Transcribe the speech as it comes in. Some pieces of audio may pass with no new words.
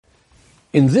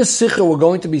In this sikha, we're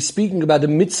going to be speaking about the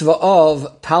mitzvah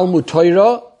of Talmud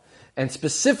Torah, and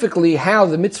specifically how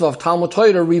the mitzvah of Talmud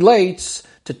Torah relates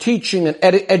to teaching and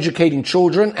educating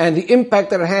children, and the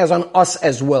impact that it has on us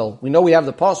as well. We know we have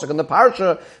the pasuk in the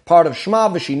parsha, part of Shema,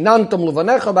 V'shinantam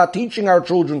levanecha, about teaching our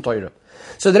children Torah.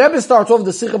 So the Rebbe starts off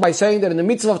the sikha by saying that in the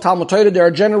mitzvah of Talmud Torah, there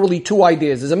are generally two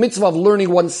ideas. There's a mitzvah of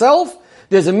learning oneself,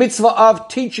 there's a mitzvah of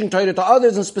teaching Torah to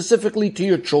others, and specifically to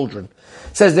your children.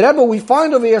 Says the Rebbe, we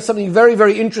find over here something very,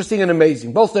 very interesting and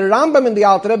amazing. Both the Rambam and the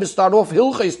Alter Rebbe start off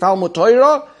Hilchos Talmud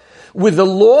Torah with the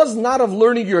laws not of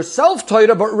learning yourself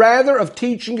Torah, but rather of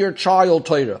teaching your child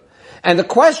Torah. And the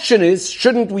question is,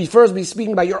 shouldn't we first be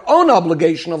speaking about your own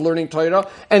obligation of learning Torah,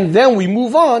 and then we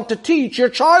move on to teach your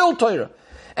child Torah?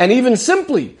 And even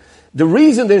simply, the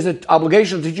reason there's an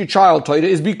obligation to teach your child Torah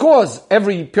is because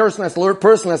every person has to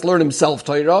learn himself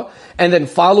Torah, and then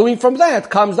following from that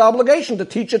comes the obligation to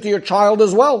teach it to your child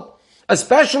as well.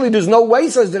 Especially, there's no way,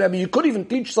 says the Rebbe, you could even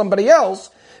teach somebody else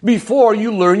before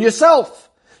you learn yourself.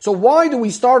 So why do we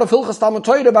start off Hilchos Talmud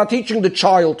Torah about teaching the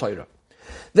child Torah?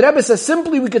 The Rebbe says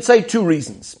simply we could say two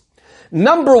reasons.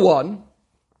 Number one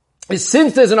is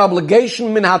since there's an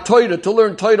obligation min ha-Torah to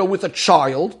learn Torah with a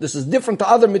child, this is different to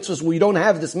other mitzvahs where you don't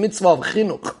have this mitzvah of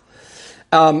chinuch.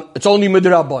 It's only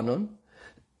midrabanan.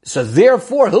 So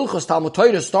therefore, Hilchos Talmud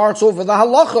Torah starts over the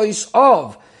halachos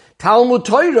of Talmud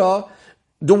Torah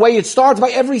the way it starts by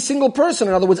every single person.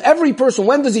 In other words, every person,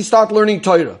 when does he start learning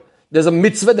Torah? There's a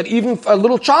mitzvah that even a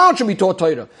little child should be taught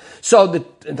Torah. So the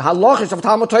halachos of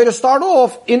Talmud Torah start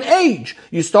off in age.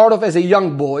 You start off as a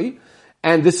young boy,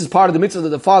 and this is part of the mitzvah that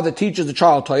the father teaches the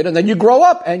child Torah, and then you grow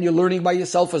up and you're learning by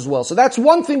yourself as well. So that's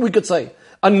one thing we could say.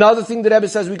 Another thing that Rebbe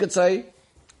says we could say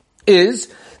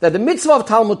is that the mitzvah of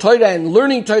Talmud Torah and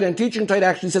learning Torah and teaching Torah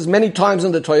actually says many times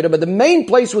in the Torah, but the main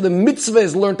place where the mitzvah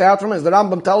is learnt out from, as the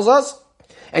Rambam tells us,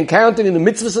 and counted in the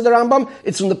mitzvahs of the Rambam,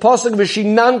 it's from the pasuk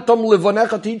V'shinantam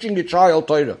levanecha, teaching your child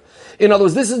Torah. In other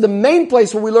words, this is the main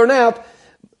place where we learn out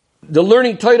the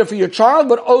learning Torah for your child,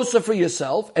 but also for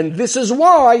yourself. And this is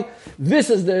why this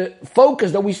is the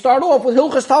focus that we start off with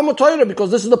Hilchos Talmud Torah,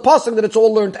 because this is the pasuk that it's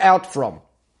all learned out from.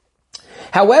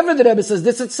 However, the Rebbe says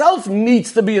this itself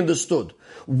needs to be understood.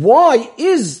 Why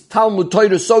is Talmud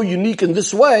Torah so unique in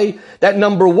this way that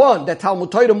number one, that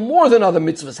Talmud Torah more than other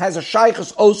mitzvahs has a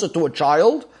shaychus also to a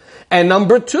child, and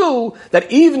number two,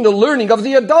 that even the learning of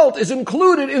the adult is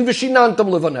included in V'shinantam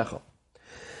levanecha.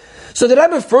 So the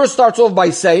Rebbe first starts off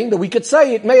by saying that we could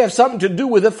say it may have something to do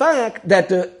with the fact that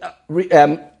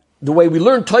the way we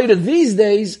learn Torah these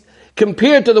days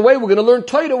compared to the way we're going to learn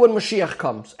Torah when Mashiach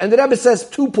comes. And the Rebbe says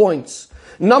 2 points.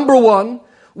 Number one,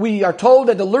 we are told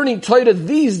that the learning Torah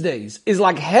these days is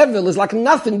like hevel, is like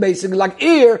nothing basically, like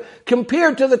air,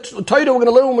 compared to the Torah we're going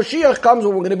to learn when Mashiach comes,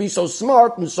 where we're going to be so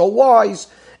smart and so wise,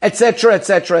 etc.,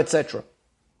 etc., etc.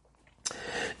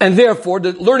 And therefore,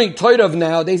 the learning Torah of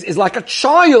nowadays is like a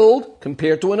child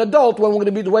compared to an adult when we're going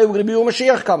to be the way we're going to be when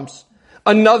Mashiach comes.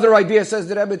 Another idea says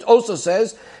that Rebbe also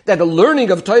says that the learning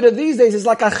of Torah these days is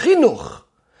like a chinuch,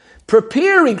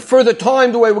 preparing for the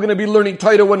time the way we're going to be learning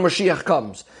Torah when Mashiach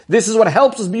comes. This is what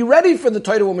helps us be ready for the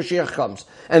Torah when Mashiach comes.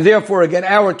 And therefore, again,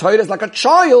 our Torah is like a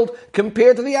child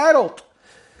compared to the adult,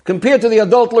 compared to the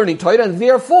adult learning Torah, and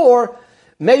therefore,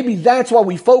 maybe that's why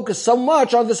we focus so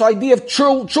much on this idea of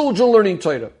children learning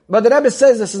Torah. But the Rebbe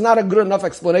says this is not a good enough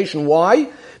explanation. Why?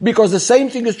 Because the same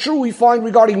thing is true we find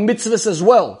regarding mitzvahs as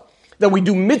well. That we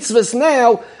do mitzvahs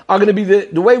now are going to be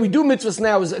the way we do mitzvahs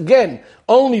now is, again,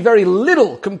 only very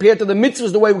little compared to the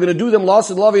mitzvahs the way we're going to do them,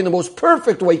 L'aseh Lavi, in the most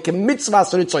perfect way,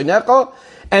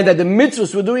 and that the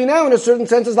mitzvahs we're doing now, in a certain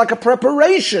sense, is like a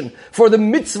preparation for the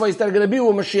mitzvahs that are going to be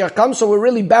when Mashiach comes. So we're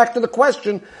really back to the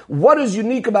question, what is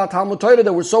unique about Talmud Torah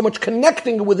that we're so much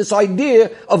connecting with this idea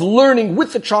of learning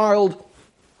with the child,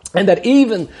 and that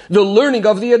even the learning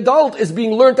of the adult is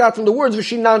being learnt out from the words,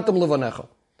 V'shinantam levanecha.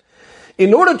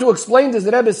 In order to explain this,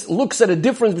 the Rebbe looks at a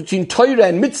difference between Torah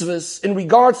and mitzvahs in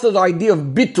regards to the idea of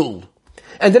bitul.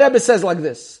 And the Rebbe says like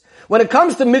this. When it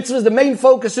comes to mitzvahs, the main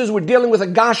focus is we're dealing with a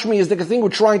gashmi, is the thing we're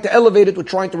trying to elevate it, we're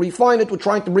trying to refine it, we're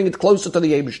trying to bring it closer to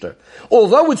the Eibishter.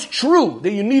 Although it's true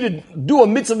that you need to do a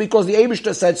mitzvah because the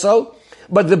Eibishter said so,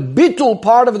 but the bitul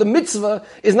part of the mitzvah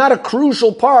is not a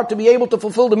crucial part to be able to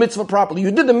fulfill the mitzvah properly. You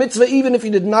did the mitzvah even if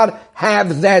you did not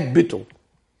have that bitul.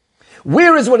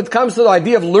 Whereas when it comes to the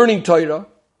idea of learning Torah,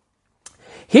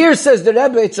 here says the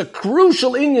Rebbe, it's a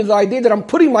crucial in the idea that I'm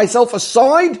putting myself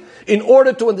aside in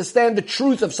order to understand the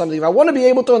truth of something. I want to be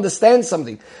able to understand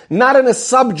something, not in a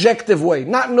subjective way,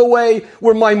 not in a way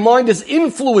where my mind is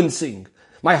influencing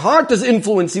My heart is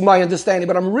influencing my understanding,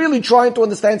 but I'm really trying to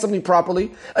understand something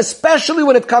properly, especially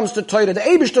when it comes to Torah. The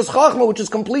Eibishter's Chachma, which is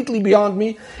completely beyond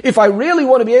me. If I really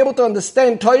want to be able to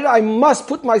understand Torah, I must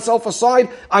put myself aside.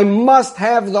 I must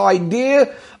have the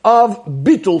idea of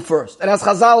bittul first. And as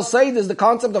Chazal say, there's the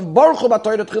concept of Baruch Hu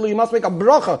b'Torah tchilu. You must make a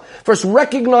bracha, first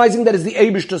recognizing that it's the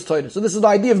Eibishter's Torah. So this is the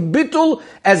idea of bittul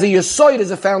as a yesod,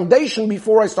 as a foundation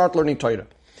before I start learning Torah.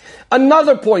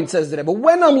 Another point, says the Rebbe,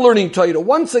 when I'm learning Torah,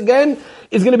 once again,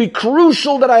 it's going to be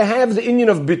crucial that I have the inyan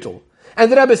of bittul.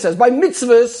 And the Rebbe says, by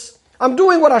mitzvahs, I'm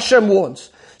doing what Hashem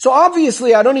wants. So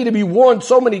obviously, I don't need to be warned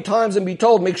so many times and be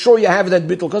told, make sure you have that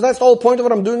bittul, because that's the whole point of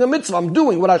what I'm doing a mitzvah. I'm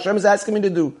doing what Hashem is asking me to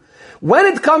do. When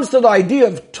it comes to the idea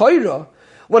of Torah,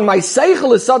 when my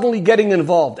seichel is suddenly getting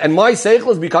involved, and my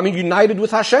seichel is becoming united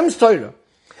with Hashem's Torah,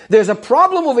 there's a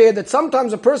problem over here that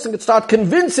sometimes a person could start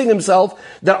convincing himself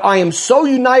that I am so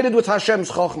united with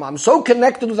Hashem's Chachma, I'm so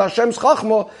connected with Hashem's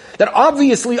Chachma, that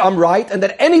obviously I'm right, and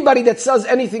that anybody that says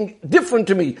anything different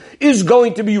to me is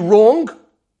going to be wrong.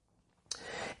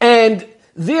 And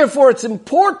therefore it's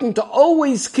important to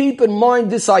always keep in mind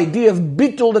this idea of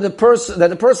bittul that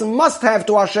the person must have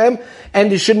to Hashem, and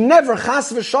he should never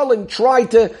chas v'shalom try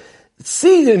to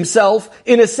see himself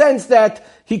in a sense that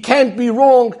he can't be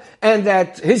wrong, and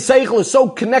that his seichel is so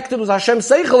connected with Hashem's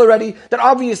seichel already, that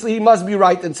obviously he must be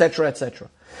right, etc., etc.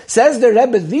 Says the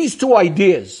Rebbe, these two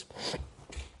ideas.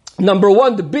 Number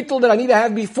one, the bittul that I need to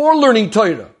have before learning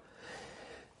Torah.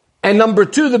 And number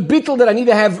two, the bittul that I need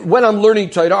to have when I'm learning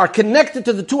Torah are connected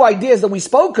to the two ideas that we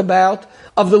spoke about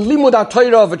of the limud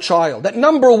HaTorah of a child. That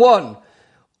number one,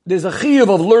 there's a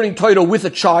chiyuv of learning Torah with a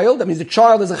child. That means the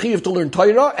child has a chiyuv to learn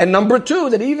Torah. And number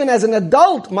two, that even as an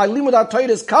adult, my limud HaTorah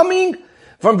is coming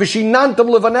from v'shinantam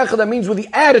levanecha. That means with the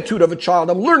attitude of a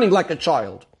child. I'm learning like a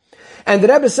child. And the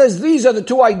Rebbe says these are the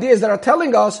two ideas that are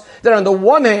telling us that on the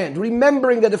one hand,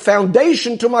 remembering that the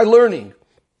foundation to my learning,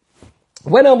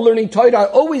 when I'm learning Torah, I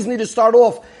always need to start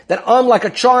off that I'm like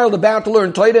a child about to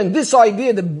learn Torah, and this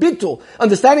idea, the bittul,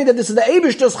 understanding that this is the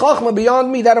Eibishter's Chachma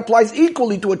beyond me, that applies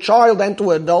equally to a child and to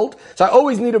an adult. So I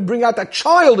always need to bring out that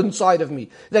child inside of me,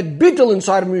 that bittul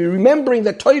inside of me, remembering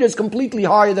that Torah is completely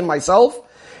higher than myself.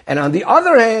 And on the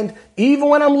other hand, even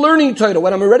when I'm learning Torah,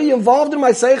 when I'm already involved in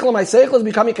my seichel, and my seichel is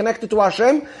becoming connected to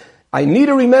Hashem, I need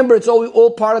to remember it's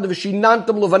all part of the v'shinantam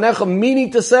levanecha,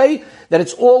 meaning to say that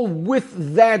it's all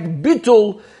with that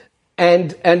bittul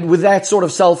and with that sort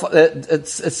of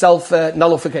self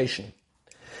nullification.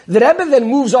 The Rebbe then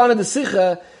moves on in the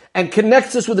Sikha and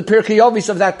connects us with the Pirkei Avos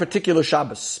of that particular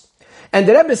Shabbos. And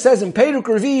the Rebbe says in Peruk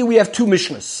Revi'i we have two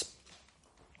Mishnahs.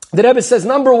 The Rebbe says,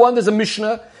 number one, there's a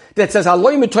Mishnah that says,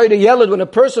 Haloi mitoida yeled, when a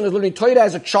person is learning Torah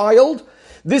as a child,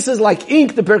 this is like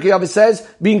ink, the Pirkei Avos says,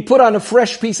 being put on a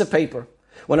fresh piece of paper.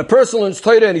 When a person learns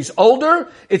Torah and he's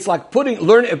older, it's like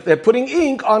putting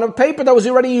ink on a paper that was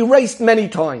already erased many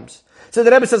times. So the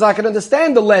Rebbe says, I can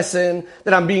understand the lesson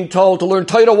that I'm being told to learn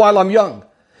Torah while I'm young.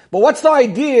 But what's the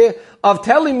idea of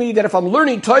telling me that if I'm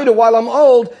learning Torah while I'm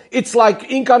old, it's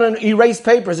like ink on an erased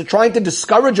paper? Is it trying to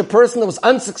discourage a person that was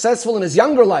unsuccessful in his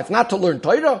younger life not to learn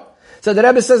Torah? So the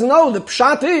Rebbe says, no, the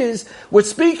pshat is, we're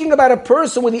speaking about a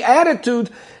person with the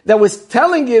attitude that was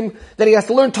telling him that he has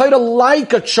to learn Torah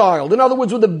like a child. In other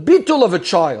words, with the bittul of a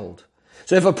child.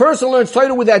 So if a person learns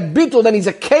Torah with that bittul, then he's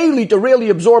a keli to really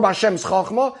absorb Hashem's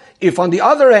chachma. If on the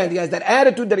other hand, he has that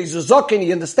attitude that he's a zokin,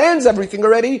 he understands everything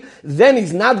already, then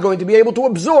he's not going to be able to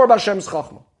absorb Hashem's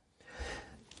chachma.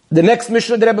 The next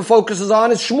Mishnah the Rebbe focuses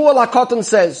on is Shmuel HaKatan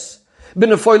says,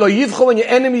 when your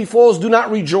enemy falls, do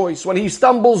not rejoice. When he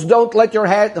stumbles, don't let your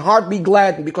heart be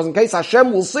gladdened, because in case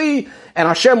Hashem will see, and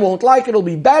Hashem won't like it, it'll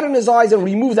be bad in his eyes, and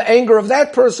remove the anger of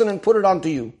that person and put it onto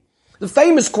you. The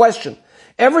famous question.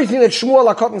 Everything that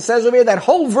Shmuel HaKatan says over here, that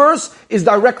whole verse is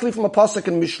directly from a pasuk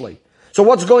in Mishlei. So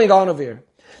what's going on over here?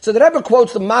 So the Rebbe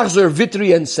quotes the Machzor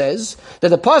Vitri and says that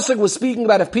the pasuk was speaking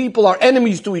about if people are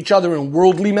enemies to each other in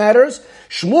worldly matters.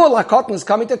 Shmuel HaKatan is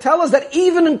coming to tell us that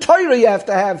even in Torah you have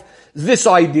to have this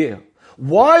idea.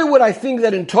 Why would I think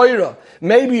that in Torah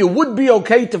maybe it would be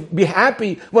okay to be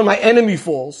happy when my enemy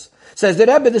falls? Says the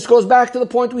Rebbe, this goes back to the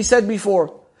point we said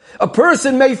before. A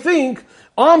person may think,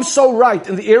 I'm so right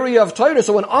in the area of Torah,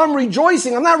 so when I'm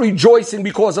rejoicing, I'm not rejoicing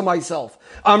because of myself.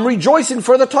 I'm rejoicing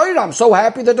for the Torah. I'm so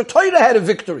happy that the Torah had a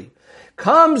victory.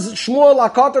 Comes Shmuel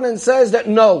HaKatan and says that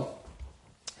no.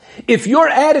 If your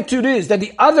attitude is that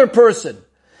the other person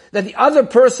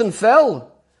fell,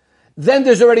 then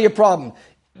there's already a problem.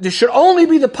 There should only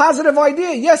be the positive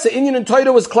idea. Yes, the inyan in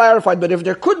Torah was clarified, but if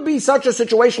there could be such a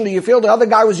situation that you feel the other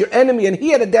guy was your enemy and he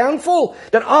had a downfall,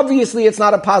 then obviously it's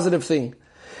not a positive thing.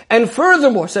 And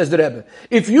furthermore, says the Rebbe,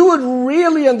 if you would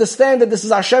really understand that this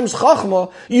is Hashem's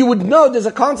Chachma, you would know there's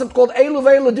a concept called Eilu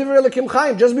ve'elu divrei Elokim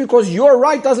Chaim. Just because you're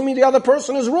right doesn't mean the other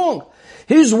person is wrong.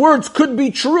 His words could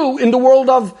be true in the world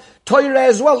of Torah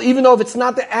as well, even though if it's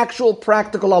not the actual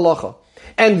practical halacha.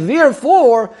 And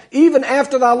therefore, even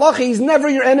after the halacha, he's never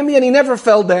your enemy and he never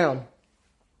fell down.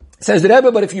 Says the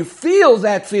Rebbe, but if you feel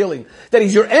that feeling, that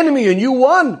he's your enemy and you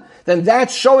won, then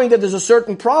that's showing that there's a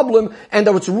certain problem and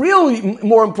that what's really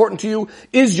more important to you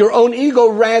is your own ego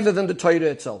rather than the Torah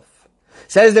itself.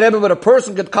 Says the Rebbe, but a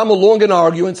person could come along and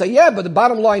argue and say, yeah, but the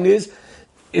bottom line is,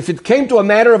 if it came to a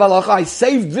matter of halacha, I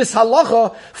saved this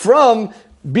halacha from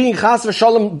being chas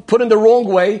v'shalom put in the wrong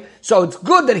way, so it's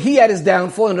good that he had his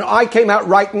downfall and I came out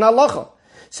right in halacha.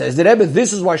 Says the Rebbe,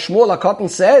 this is why Shmuel HaKatan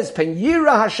says, Pen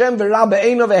yira Hashem v'ra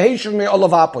be'eno v'heishav me'olav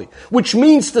hapoi, which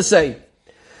means to say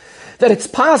that it's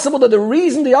possible that the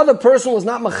reason the other person was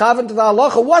not mechaven to the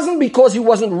halacha wasn't because he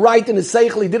wasn't right in his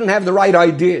seichel, he didn't have the right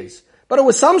ideas. But it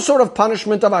was some sort of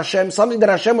punishment of Hashem, something that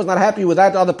Hashem was not happy with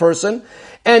that other person.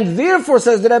 And therefore,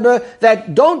 says the Rebbe,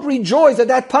 that don't rejoice that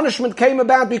that punishment came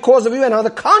about because of you. And on the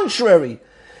contrary,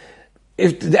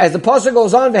 if, as the pasuk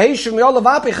goes on,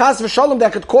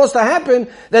 that could cause to happen,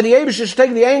 that the Eibush should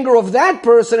take the anger of that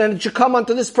person and it should come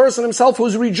onto this person himself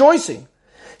who's rejoicing.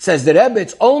 Says the Rebbe,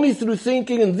 it's only through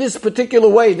thinking in this particular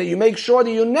way that you make sure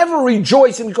that you're never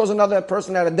rejoicing because another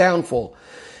person had a downfall.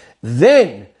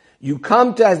 Then, you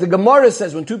come to, as the Gemara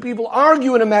says, when two people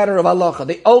argue in a matter of halacha,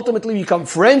 they ultimately become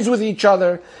friends with each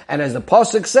other. And as the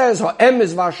pasuk says,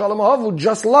 ha'emes v'ashalom ahavu,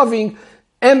 just loving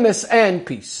emes and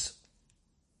peace.